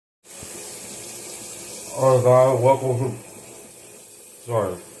Oh God, welcome to.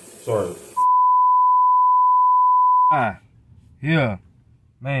 Sorry. Yeah,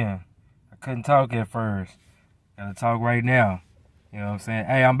 man, I couldn't talk at first. Gotta talk right now. You know what I'm saying?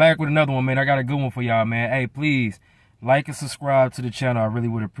 Hey, I'm back with another one, man. I got a good one for y'all, man. Hey, please like and subscribe to the channel. I really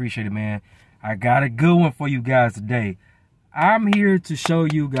would appreciate it, man. I got a good one for you guys today. I'm here to show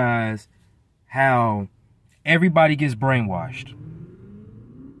you guys how everybody gets brainwashed.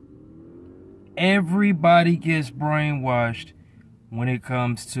 Everybody gets brainwashed when it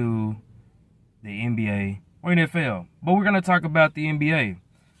comes to the NBA or NFL. But we're going to talk about the NBA.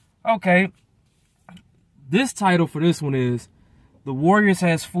 Okay. This title for this one is The Warriors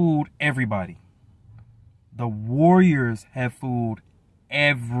has fooled everybody. The Warriors have fooled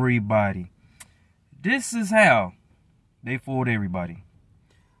everybody. This is how they fooled everybody.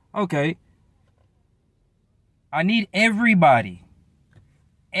 Okay. I need everybody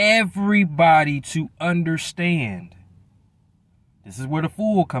to understand. This is where the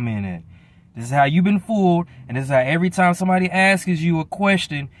fool come in at. This is how you've been fooled, and this is how every time somebody asks you a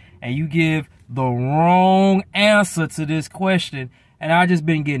question and you give the wrong answer to this question, and I just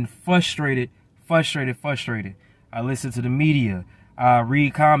been getting frustrated. I listen to the media, I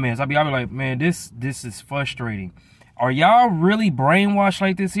read comments. I'll be like, man, this is frustrating. Are y'all really brainwashed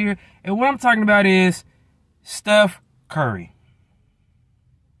like this here? And what I'm talking about is Steph Curry.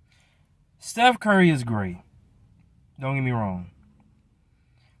 Steph Curry is great. Don't get me wrong.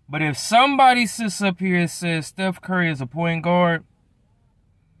 But if somebody sits up here and says Steph Curry is a point guard,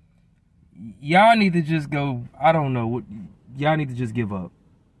 y'all need to just go, I don't know, y'all need to just give up.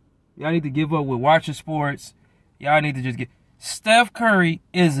 Y'all need to give up with watching sports. Y'all need to just Steph Curry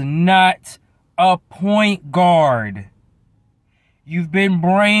is not a point guard. You've been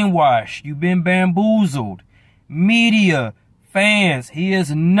brainwashed. You've been bamboozled. Media, fans, he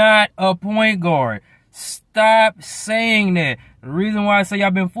is not a point guard. Stop saying that. The reason why I say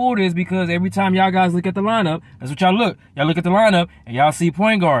y'all been fooled is because every time y'all guys look at the lineup, that's what y'all look. Y'all look at the lineup and y'all see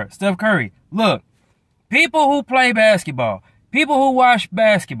point guard, Steph Curry. Look, people who play basketball, people who watch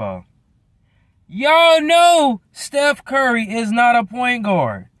basketball, y'all know Steph Curry is not a point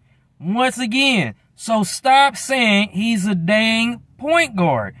guard. Once again, so stop saying he's a dang point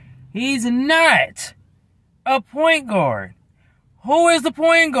guard. He's not a point guard. Who is the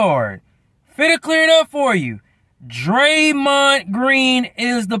point guard? Finna clear it up for you. Draymond Green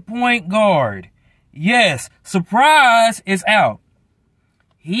is the point guard. Yes, surprise is out.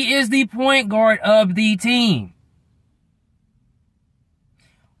 He is the point guard of the team.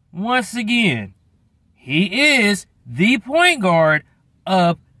 Once again, he is the point guard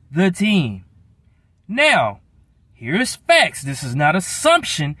of the team. Now, here's facts. This is not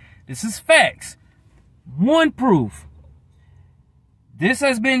assumption. This is facts. One proof. This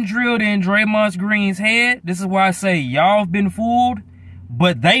has been drilled in Draymond Green's head. This is why I say y'all have been fooled,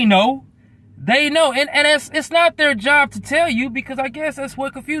 but they know. They know. And it's not their job to tell you, because I guess that's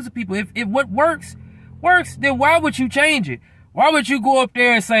what confuses people. If what works, then why would you change it? Why would you go up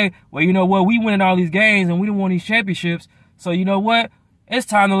there and say, well, you know what, we winning all these games and we done won these championships, so you know what? It's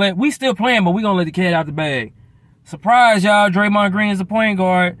time to we still playing, but we gonna let the cat out the bag. Surprise, y'all, Draymond Green is the point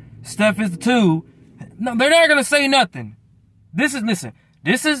guard. Steph is the 2. No, they're not gonna say nothing. This is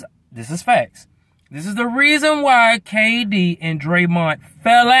facts. This is the reason why KD and Draymond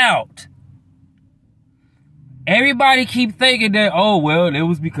fell out. Everybody keep thinking that, oh, well, it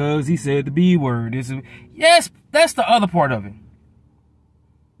was because he said the B word. Yes, that's the other part of it.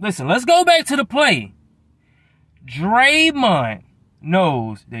 Listen, let's go back to the play. Draymond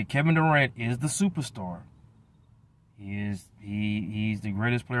knows that Kevin Durant is the superstar. He's the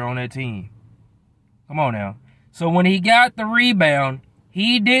greatest player on that team. Come on now. So when he got the rebound,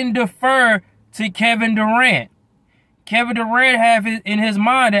 he didn't defer to Kevin Durant. Kevin Durant have in his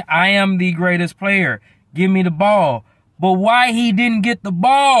mind that I am the greatest player. Give me the ball. But why he didn't get the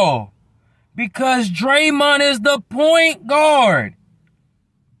ball? Because Draymond is the point guard.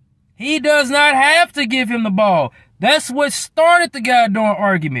 He does not have to give him the ball. That's what started the goddamn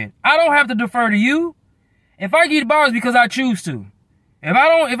argument. I don't have to defer to you. If I give you the ball, it's because I choose to. If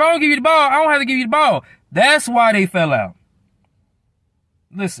I don't give you the ball, I don't have to give you the ball. That's why they fell out.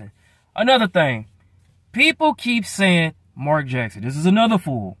 Listen, another thing. People keep saying Mark Jackson. This is another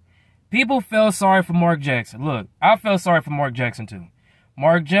fool. People felt sorry for Mark Jackson. Look, I felt sorry for Mark Jackson too.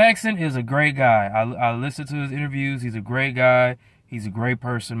 Mark Jackson is a great guy. I listened to his interviews. He's a great guy. He's a great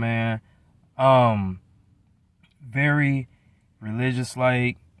person, man. Very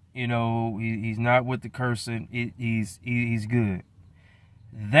religious-like. You know, he's not with the cursing. He's good.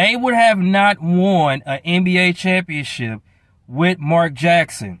 They would have not won an NBA championship with Mark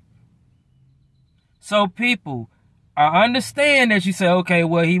Jackson. So people, I understand that you say, okay,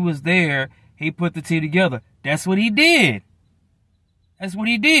 well, he was there. He put the team together. That's what he did. That's what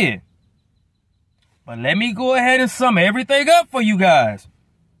he did. But let me go ahead and sum everything up for you guys.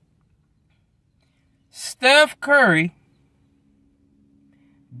 Steph Curry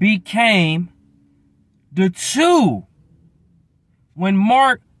became the 2 when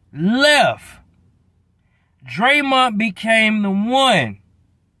Mark left. Draymond became the 1.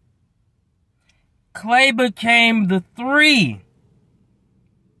 Clay became the 3.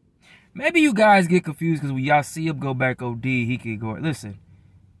 Maybe you guys get confused because when y'all see him go back OD, he could go. Listen,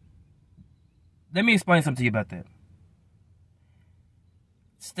 let me explain something to you about that.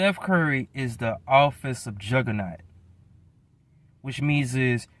 Steph Curry is the offensive juggernaut, which means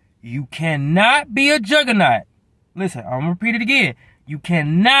is you cannot be a juggernaut. Listen, I'm going to repeat it again. You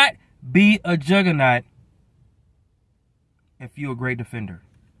cannot be a juggernaut if you're a great defender.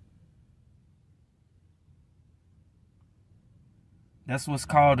 That's what's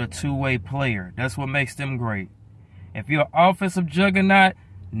called a two-way player. That's what makes them great. If you're an offensive juggernaut,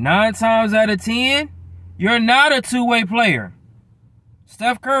 9 times out of 10, you're not a two-way player.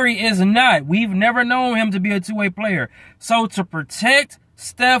 Steph Curry is not. We've never known him to be a two-way player. So to protect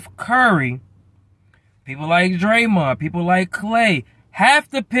Steph Curry, people like Draymond, people like Clay, have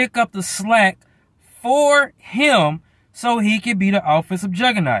to pick up the slack for him so he can be the offensive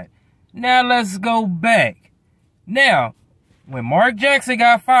juggernaut. Now let's go back. Now, when Mark Jackson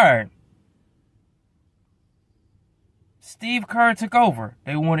got fired, Steve Kerr took over.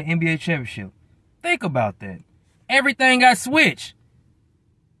 They won an NBA championship. Think about that. Everything got switched.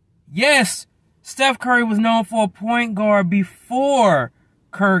 Yes, Steph Curry was known for a point guard before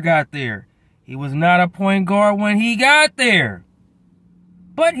Kerr got there. He was not a point guard when he got there.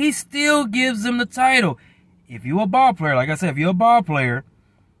 But he still gives them the title. If you're a ball player, like I said, if you're a ball player,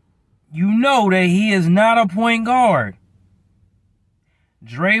 you know that he is not a point guard.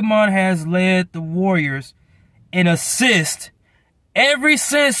 Draymond has led the Warriors in assists ever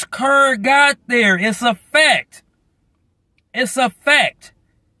since Kerr got there. It's a fact. It's a fact.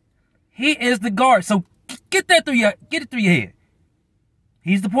 He is the guard. So get it through your head.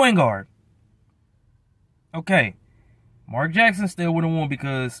 He's the point guard. Okay. Mark Jackson still would have won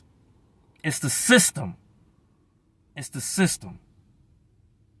because it's the system. It's the system.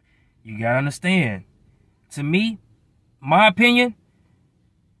 You gotta understand. To me, my opinion,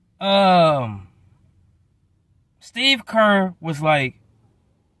 Steve Kerr was like,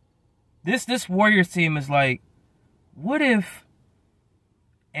 this Warriors team is like, what if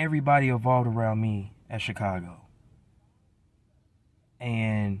everybody evolved around me at Chicago?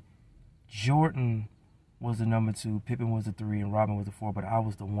 And Jordan was the number 2, Pippen was the 3, and Robin was the 4, but I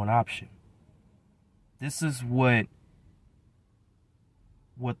was the 1 option. This is what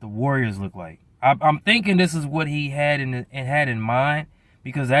the Warriors look like. I'm thinking this is what he had in mind,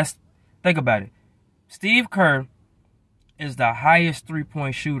 because think about it. Steve Kerr is the highest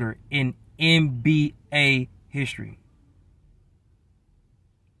 3-point shooter in NBA history.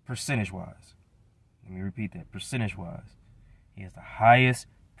 Percentage-wise. Let me repeat that. Percentage-wise. He has the highest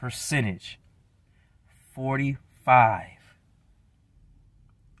percentage. 45.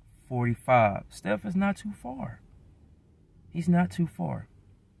 45. Steph is not too far. He's not too far.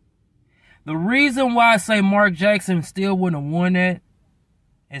 The reason why I say Mark Jackson still wouldn't have won that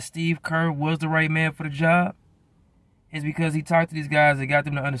and Steve Kerr was the right man for the job is because he talked to these guys and got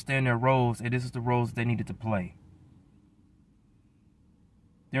them to understand their roles, and this is the roles they needed to play.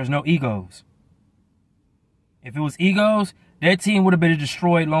 There's no egos. If it was egos, that team would have been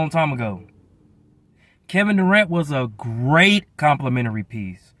destroyed a long time ago. Kevin Durant was a great complimentary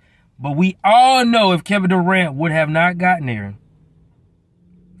piece. But we all know if Kevin Durant would have not gotten there,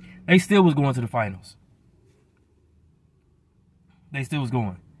 they still was going to the finals. They still was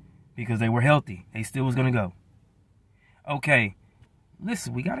going. Because they were healthy. They still was going to go. Okay.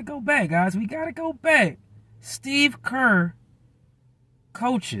 Listen, we got to go back, guys. We got to go back. Steve Kerr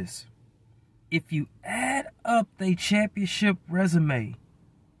coaches. If you add up their championship resume,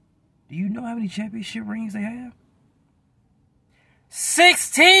 do you know how many championship rings they have?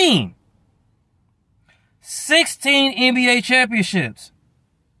 16! 16 NBA championships.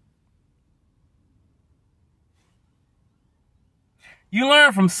 You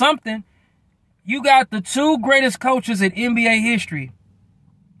learn from something. You got the 2 greatest coaches in NBA history,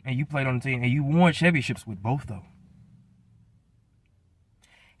 and you played on the team, and you won championships with both of them.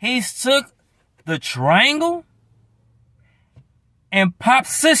 He's took the triangle and pop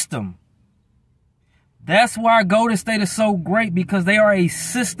system. That's why Golden State is so great, because they are a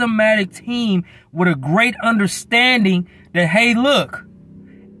systematic team with a great understanding that, hey, look,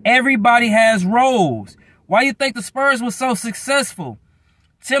 Everybody has roles. Why do you think the Spurs were so successful?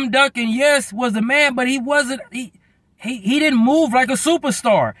 Tim Duncan, yes, was the man, but he wasn't. He didn't move like a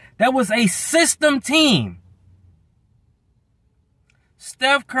superstar. That was a system team.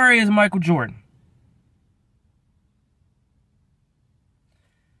 Steph Curry is Michael Jordan.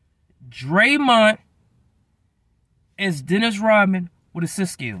 Draymond is Dennis Rodman with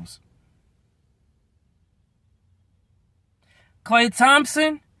assist skills. Klay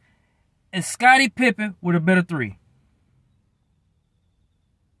Thompson is Scottie Pippen with a better three.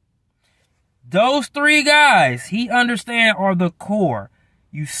 Those three guys, he understands, are the core.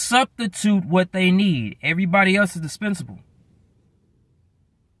 You substitute what they need. Everybody else is dispensable.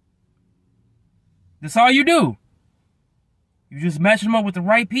 That's all you do. You just match them up with the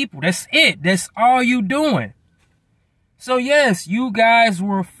right people. That's it. That's all you doing. So, yes, you guys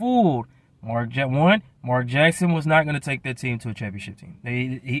were fooled. Mark Jackson was not going to take that team to a championship team.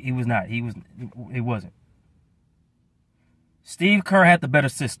 He was not. It wasn't. Steve Kerr had the better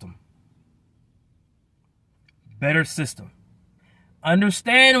system. Better system.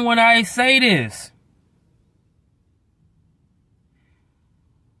 Understand when I say this.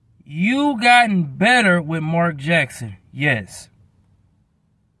 You gotten better with Mark Jackson, yes.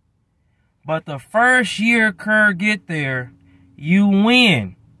 But the first year Kerr get there, you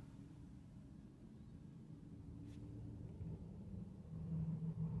win.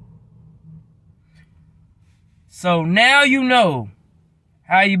 So now you know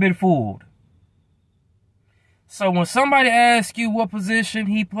how you've been fooled. So when somebody asks you what position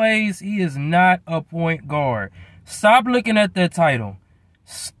he plays, he is not a point guard. Stop looking at that title.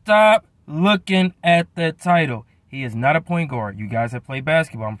 Stop looking at that title. He is not a point guard. You guys have played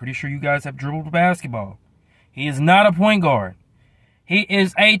basketball. I'm pretty sure you guys have dribbled basketball. He is not a point guard. He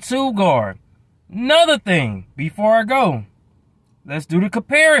is a two guard. Another thing, before I go, let's do the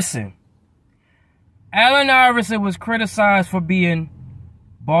comparison. Allen Iverson was criticized for being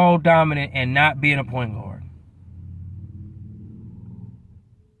ball dominant and not being a point guard.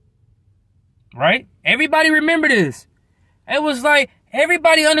 Right? Everybody remember this. It was like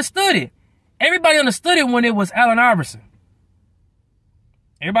everybody understood it. Everybody understood it when it was Allen Iverson.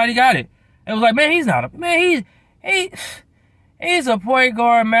 Everybody got it. It was like, man, he's not a man. He's a point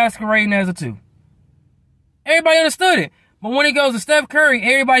guard masquerading as a two. Everybody understood it. But when it goes to Steph Curry,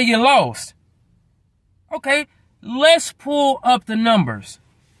 everybody get lost. Okay, let's pull up the numbers.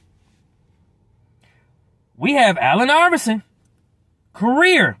 We have Allen Iverson,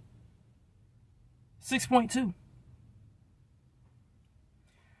 career, 6.2.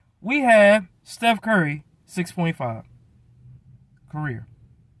 We have Steph Curry, 6.5, career.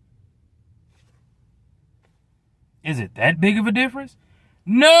 Is it that big of a difference?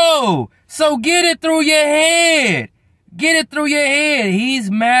 No! So get it through your head. Get it through your head.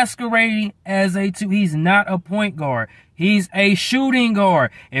 He's masquerading as a two. He's not a point guard. He's a shooting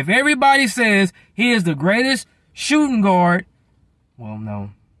guard. If everybody says he is the greatest shooting guard, well,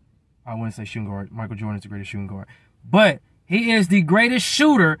 no, I wouldn't say shooting guard. Michael Jordan is the greatest shooting guard. But he is the greatest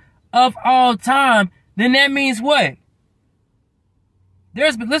shooter of all time, then that means what?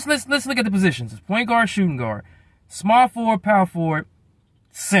 Let's look at the positions. It's point guard, shooting guard, small forward, power forward,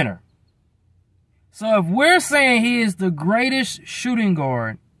 center. So if we're saying he is the greatest shooting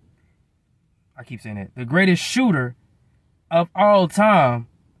guard, I keep saying that, the greatest shooter of all time,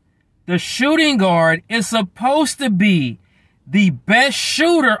 the shooting guard is supposed to be the best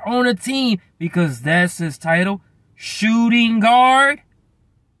shooter on a team because that's his title, shooting guard.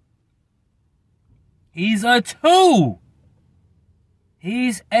 He's a two.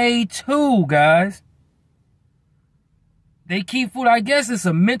 He's a two, guys. They keep food. I guess it's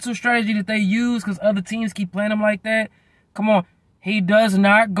a mental strategy that they use because other teams keep playing him like that. Come on. He does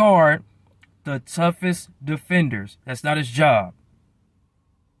not guard the toughest defenders. That's not his job.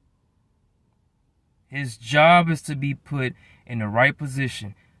 His job is to be put in the right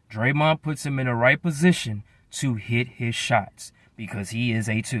position. Draymond puts him in the right position to hit his shots because he is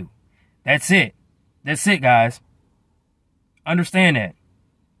a two. That's it. That's it, guys. Understand that.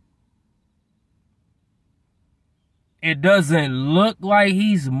 It doesn't look like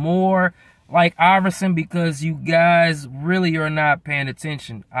he's more like Iverson because you guys really are not paying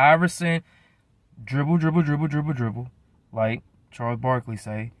attention. Iverson, dribble, like Charles Barkley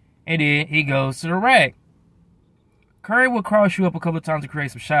say, and then he goes to the rack. Curry will cross you up a couple of times to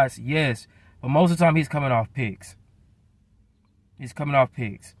create some shots, yes, but most of the time he's coming off picks. He's coming off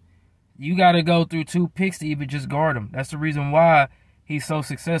picks. You got to go through 2 picks to even just guard him. That's the reason why he's so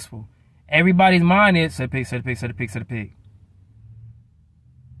successful. Everybody's mind is set a pick.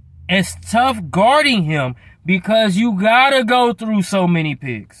 It's tough guarding him because you gotta go through so many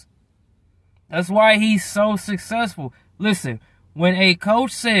picks. That's why he's so successful. Listen, when a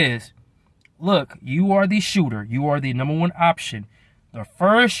coach says, look, you are the shooter, you are the number one option, the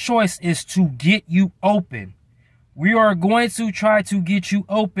first choice is to get you open. We are going to try to get you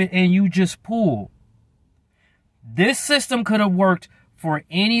open and you just pull. This system could have worked for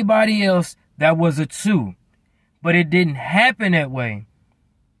anybody else that was a 2, but it didn't happen that way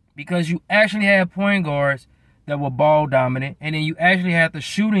because you actually had point guards that were ball dominant, and then you actually had the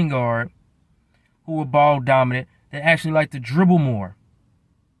shooting guard who were ball dominant that actually like to dribble more.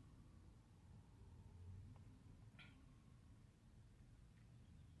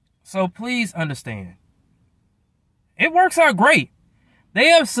 So please understand, it works out great.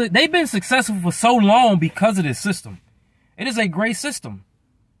 They've been successful for so long because of this system. It is a great system.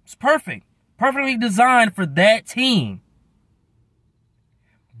 It's perfect, perfectly designed for that team.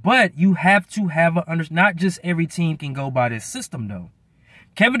 But you have to have not just every team can go by this system though.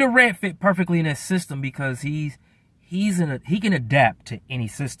 Kevin Durant fit perfectly in this system because he can adapt to any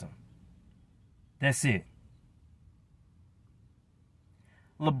system. That's it.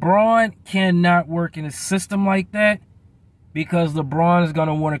 LeBron cannot work in a system like that because LeBron is going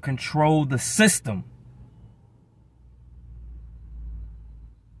to want to control the system.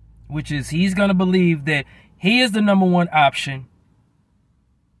 Which is he's going to believe that he is the number one option.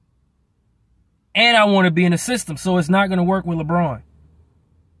 And I want to be in the system. So it's not going to work with LeBron.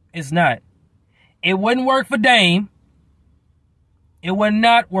 It's not. It wouldn't work for Dame. It would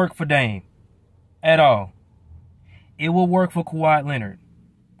not work for Dame at all. It will work for Kawhi Leonard.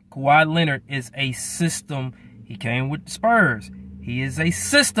 Kawhi Leonard is a system. He came with the Spurs. He is a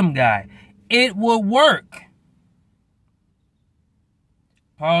system guy. It will work.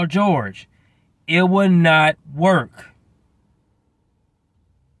 Paul George. It will not work.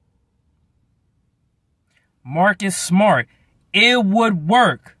 Marcus Smart. It would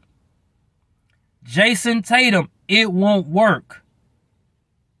work. Jason Tatum. It won't work.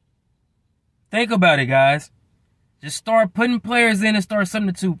 Think about it, guys. Just start putting players in and start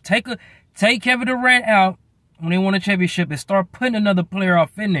substitute. Take Kevin Durant out when they won a championship and start putting another player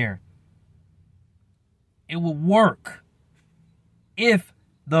off in there. It will work if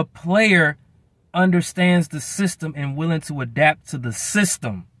the player understands the system and willing to adapt to the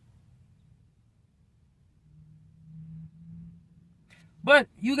system. But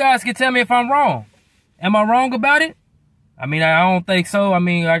you guys can tell me if I'm wrong. Am I wrong about it? I mean, I don't think so. I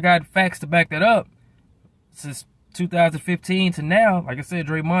mean, I got facts to back that up. Since 2015 to now, like I said,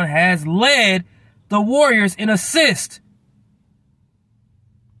 Draymond has led the Warriors in assists.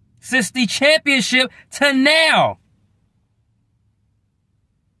 Since the championship to now.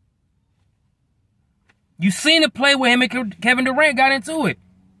 You seen the play where him and Kevin Durant got into it.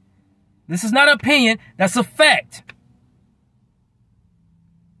 This is not an opinion. That's a fact.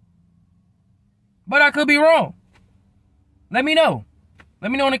 But I could be wrong. Let me know.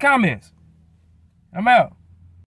 Let me know in the comments. I'm out.